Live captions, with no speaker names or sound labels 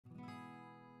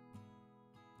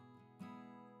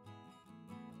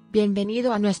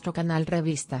Bienvenido a nuestro canal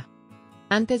Revista.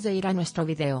 Antes de ir a nuestro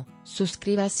video,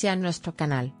 suscríbase a nuestro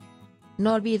canal.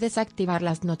 No olvides activar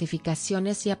las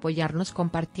notificaciones y apoyarnos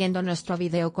compartiendo nuestro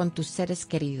video con tus seres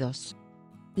queridos.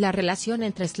 La relación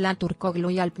entre Sıla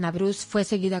Türkoğlu y Alp Navruz fue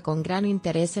seguida con gran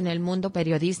interés en el mundo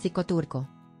periodístico turco.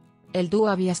 El dúo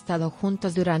había estado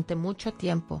juntos durante mucho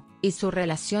tiempo, y su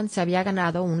relación se había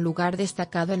ganado un lugar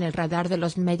destacado en el radar de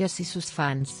los medios y sus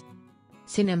fans.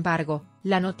 Sin embargo,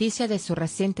 la noticia de su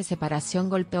reciente separación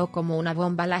golpeó como una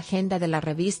bomba la agenda de la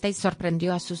revista y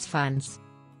sorprendió a sus fans.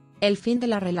 El fin de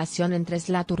la relación entre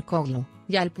Sıla Türkoğlu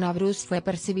y Alp Navruz fue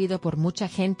percibido por mucha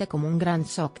gente como un gran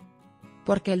shock,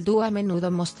 porque el dúo a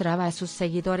menudo mostraba a sus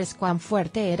seguidores cuán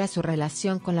fuerte era su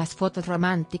relación con las fotos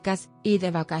románticas y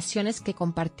de vacaciones que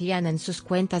compartían en sus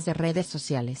cuentas de redes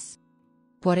sociales.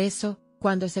 Por eso,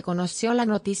 cuando se conoció la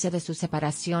noticia de su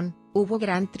separación, hubo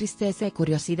gran tristeza y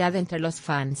curiosidad entre los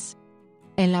fans.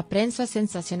 En la prensa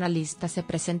sensacionalista se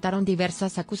presentaron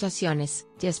diversas acusaciones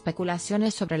y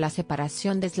especulaciones sobre la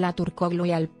separación de Sıla Türkoğlu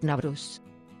y Alp Navruz.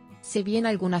 Si bien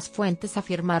algunas fuentes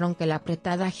afirmaron que la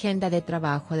apretada agenda de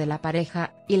trabajo de la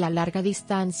pareja y la larga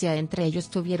distancia entre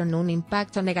ellos tuvieron un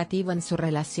impacto negativo en su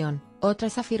relación,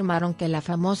 otras afirmaron que la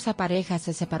famosa pareja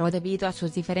se separó debido a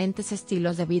sus diferentes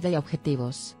estilos de vida y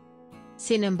objetivos.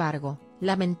 Sin embargo,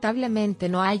 lamentablemente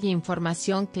no hay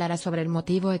información clara sobre el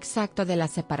motivo exacto de la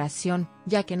separación,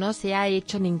 ya que no se ha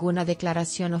hecho ninguna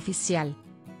declaración oficial.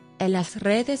 En las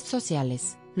redes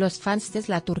sociales, los fans de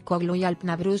Sıla Türkoğlu y Alp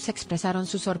Navruz expresaron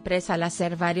su sorpresa al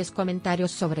hacer varios comentarios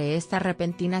sobre esta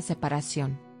repentina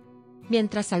separación.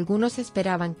 Mientras algunos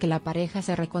esperaban que la pareja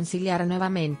se reconciliara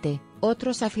nuevamente,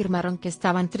 otros afirmaron que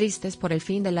estaban tristes por el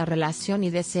fin de la relación y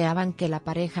deseaban que la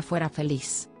pareja fuera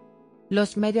feliz.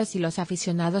 Los medios y los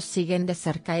aficionados siguen de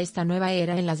cerca esta nueva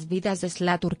era en las vidas de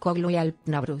Sıla Türkoğlu y Alp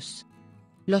Navruz.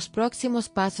 Los próximos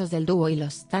pasos del dúo y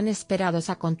los tan esperados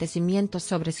acontecimientos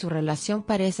sobre su relación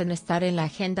parecen estar en la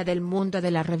agenda del mundo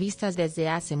de las revistas desde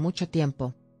hace mucho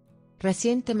tiempo.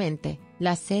 Recientemente,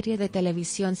 la serie de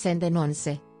televisión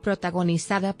fans.En,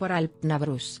 protagonizada por Alp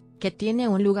Navruz, que tiene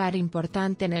un lugar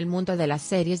importante en el mundo de las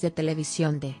series de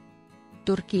televisión de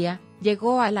Turquía,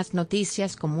 llegó a las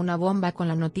noticias como una bomba con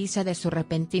la noticia de su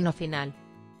repentino final.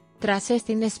 Tras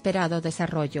este inesperado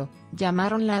desarrollo,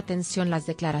 llamaron la atención las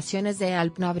declaraciones de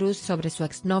Alp Navruz sobre su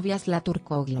exnovia Sıla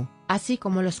Türkoğlu, así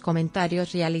como los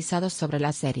comentarios realizados sobre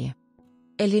la serie.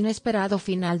 El inesperado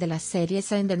final de la serie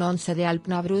fans.En de Alp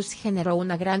Navruz generó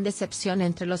una gran decepción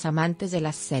entre los amantes de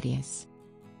las series.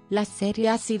 La serie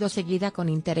ha sido seguida con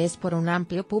interés por un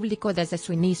amplio público desde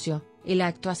su inicio, y la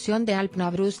actuación de Alp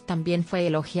Navruz también fue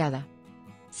elogiada.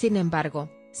 Sin embargo,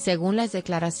 según las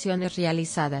declaraciones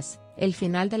realizadas, el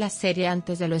final de la serie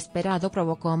antes de lo esperado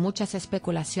provocó muchas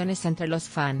especulaciones entre los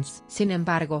fans. Sin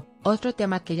embargo, otro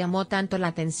tema que llamó tanto la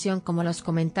atención como los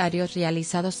comentarios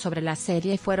realizados sobre la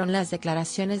serie fueron las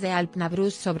declaraciones de Alp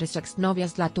Navruz sobre su exnovia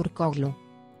Sıla Türkoğlu.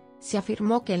 Se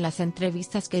afirmó que en las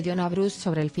entrevistas que dio Navruz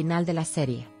sobre el final de la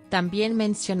serie, también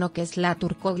mencionó que Sıla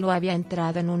Türkoğlu había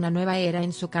entrado en una nueva era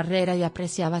en su carrera y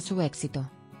apreciaba su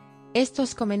éxito.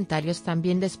 Estos comentarios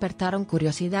también despertaron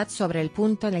curiosidad sobre el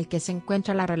punto en el que se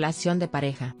encuentra la relación de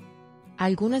pareja.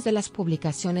 Algunas de las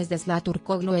publicaciones de Sıla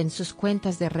Türkoğlu en sus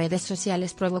cuentas de redes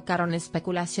sociales provocaron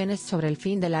especulaciones sobre el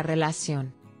fin de la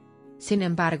relación. Sin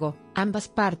embargo, ambas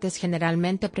partes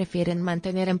generalmente prefieren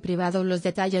mantener en privado los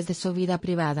detalles de su vida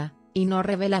privada, y no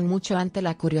revelan mucho ante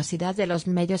la curiosidad de los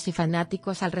medios y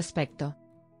fanáticos al respecto.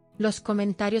 Los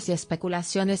comentarios y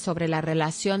especulaciones sobre la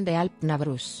relación de Alp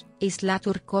Navruz y Sıla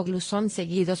Türkoğlu son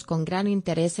seguidos con gran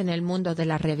interés en el mundo de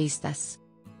las revistas.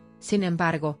 Sin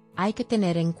embargo, hay que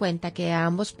tener en cuenta que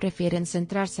ambos prefieren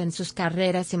centrarse en sus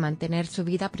carreras y mantener su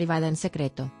vida privada en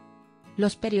secreto.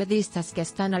 Los periodistas que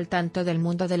están al tanto del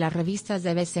mundo de las revistas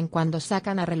de vez en cuando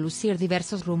sacan a relucir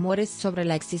diversos rumores sobre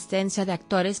la existencia de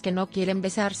actores que no quieren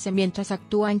besarse mientras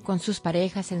actúan con sus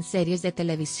parejas en series de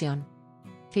televisión.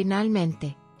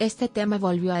 Finalmente, este tema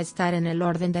volvió a estar en el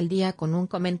orden del día con un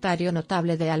comentario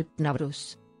notable de Alp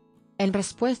Navruz. En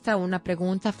respuesta a una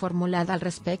pregunta formulada al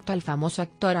respecto, el famoso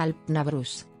actor Alp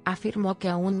Navruz afirmó que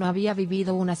aún no había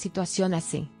vivido una situación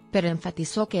así, pero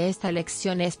enfatizó que esta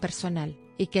elección es personal,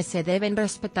 y que se deben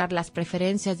respetar las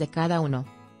preferencias de cada uno.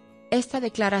 Esta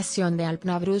declaración de Alp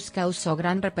Navruz causó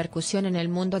gran repercusión en el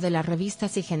mundo de las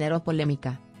revistas y generó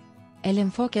polémica. El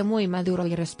enfoque muy maduro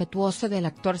y respetuoso del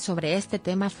actor sobre este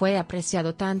tema fue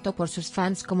apreciado tanto por sus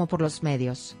fans como por los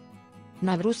medios.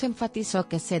 Navruz enfatizó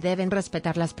que se deben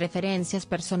respetar las preferencias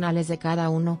personales de cada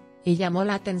uno, y llamó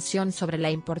la atención sobre la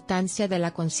importancia de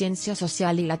la conciencia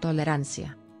social y la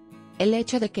tolerancia. El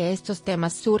hecho de que estos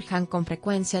temas surjan con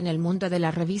frecuencia en el mundo de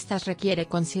las revistas requiere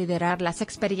considerar las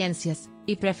experiencias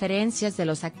y preferencias de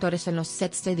los actores en los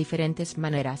sets de diferentes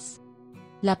maneras.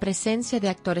 La presencia de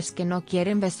actores que no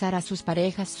quieren besar a sus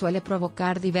parejas suele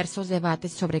provocar diversos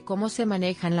debates sobre cómo se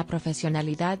manejan la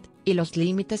profesionalidad y los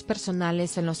límites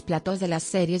personales en los platos de las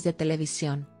series de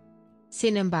televisión.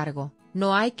 Sin embargo,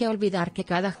 no hay que olvidar que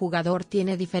cada jugador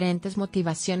tiene diferentes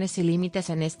motivaciones y límites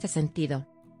en este sentido.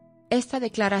 Esta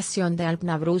declaración de Alp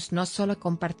Navruz no solo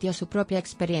compartió su propia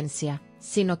experiencia,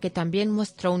 sino que también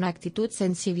mostró una actitud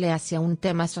sensible hacia un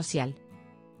tema social.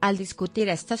 Al discutir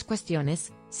estas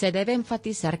cuestiones, se debe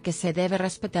enfatizar que se debe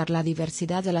respetar la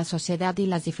diversidad de la sociedad y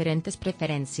las diferentes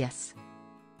preferencias.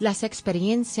 Las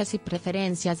experiencias y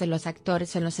preferencias de los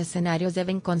actores en los escenarios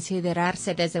deben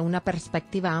considerarse desde una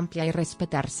perspectiva amplia y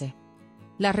respetarse.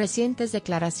 Las recientes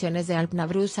declaraciones de Alp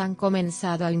Navruz han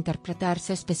comenzado a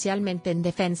interpretarse especialmente en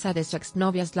defensa de su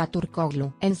exnovia Sıla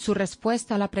Türkoğlu. En su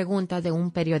respuesta a la pregunta de un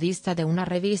periodista de una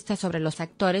revista sobre los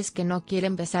actores que no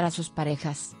quieren besar a sus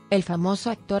parejas, el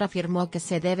famoso actor afirmó que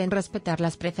se deben respetar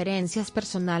las preferencias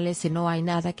personales y no hay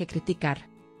nada que criticar.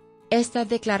 Esta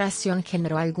declaración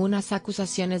generó algunas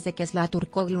acusaciones de que Sıla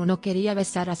Türkoğlu no quería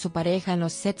besar a su pareja en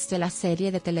los sets de la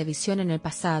serie de televisión en el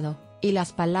pasado, y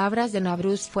las palabras de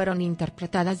Navruz fueron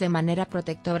interpretadas de manera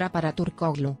protectora para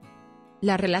Türkoğlu.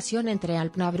 La relación entre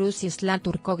Alp Navruz y Sıla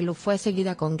Türkoğlu fue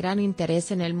seguida con gran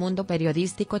interés en el mundo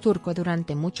periodístico turco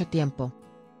durante mucho tiempo.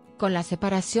 Con la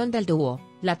separación del dúo,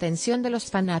 la atención de los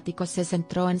fanáticos se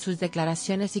centró en sus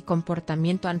declaraciones y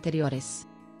comportamiento anteriores.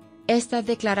 Esta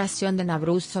declaración de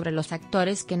Navruz sobre los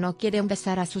actores que no quieren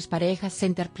besar a sus parejas se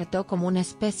interpretó como una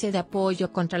especie de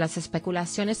apoyo contra las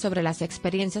especulaciones sobre las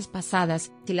experiencias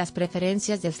pasadas y las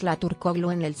preferencias de Sıla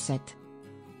Türkoğlu en el set.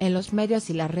 En los medios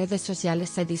y las redes sociales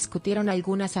se discutieron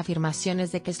algunas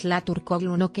afirmaciones de que Sıla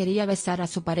Türkoğlu no quería besar a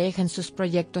su pareja en sus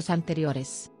proyectos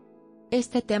anteriores.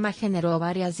 Este tema generó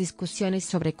varias discusiones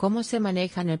sobre cómo se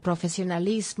manejan el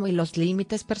profesionalismo y los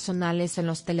límites personales en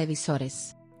los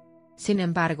televisores. Sin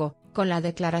embargo, con la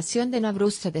declaración de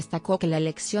Navruz se destacó que la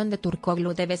elección de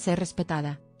Türkoğlu debe ser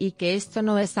respetada, y que esto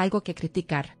no es algo que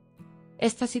criticar.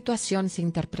 Esta situación se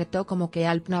interpretó como que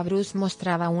Alp Navruz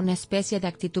mostraba una especie de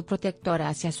actitud protectora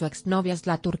hacia su exnovia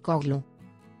Sıla Türkoğlu.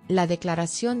 La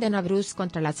declaración de Navruz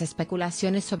contra las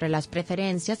especulaciones sobre las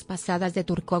preferencias pasadas de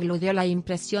Türkoğlu dio la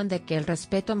impresión de que el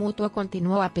respeto mutuo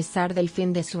continuó a pesar del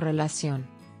fin de su relación.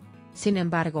 Sin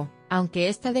embargo, aunque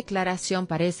esta declaración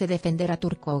parece defender a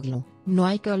Türkoğlu, no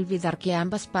hay que olvidar que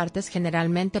ambas partes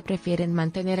generalmente prefieren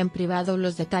mantener en privado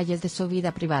los detalles de su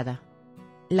vida privada.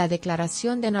 La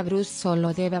declaración de Navruz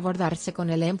solo debe abordarse con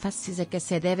el énfasis de que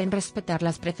se deben respetar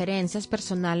las preferencias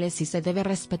personales y se debe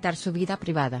respetar su vida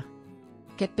privada.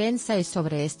 ¿Qué pensáis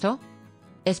sobre esto?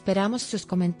 Esperamos sus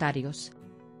comentarios.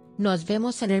 Nos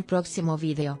vemos en el próximo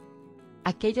video.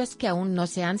 Aquellos que aún no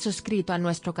se han suscrito a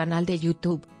nuestro canal de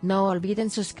YouTube, no olviden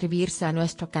suscribirse a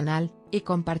nuestro canal, y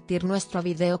compartir nuestro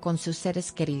video con sus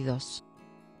seres queridos.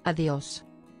 Adiós.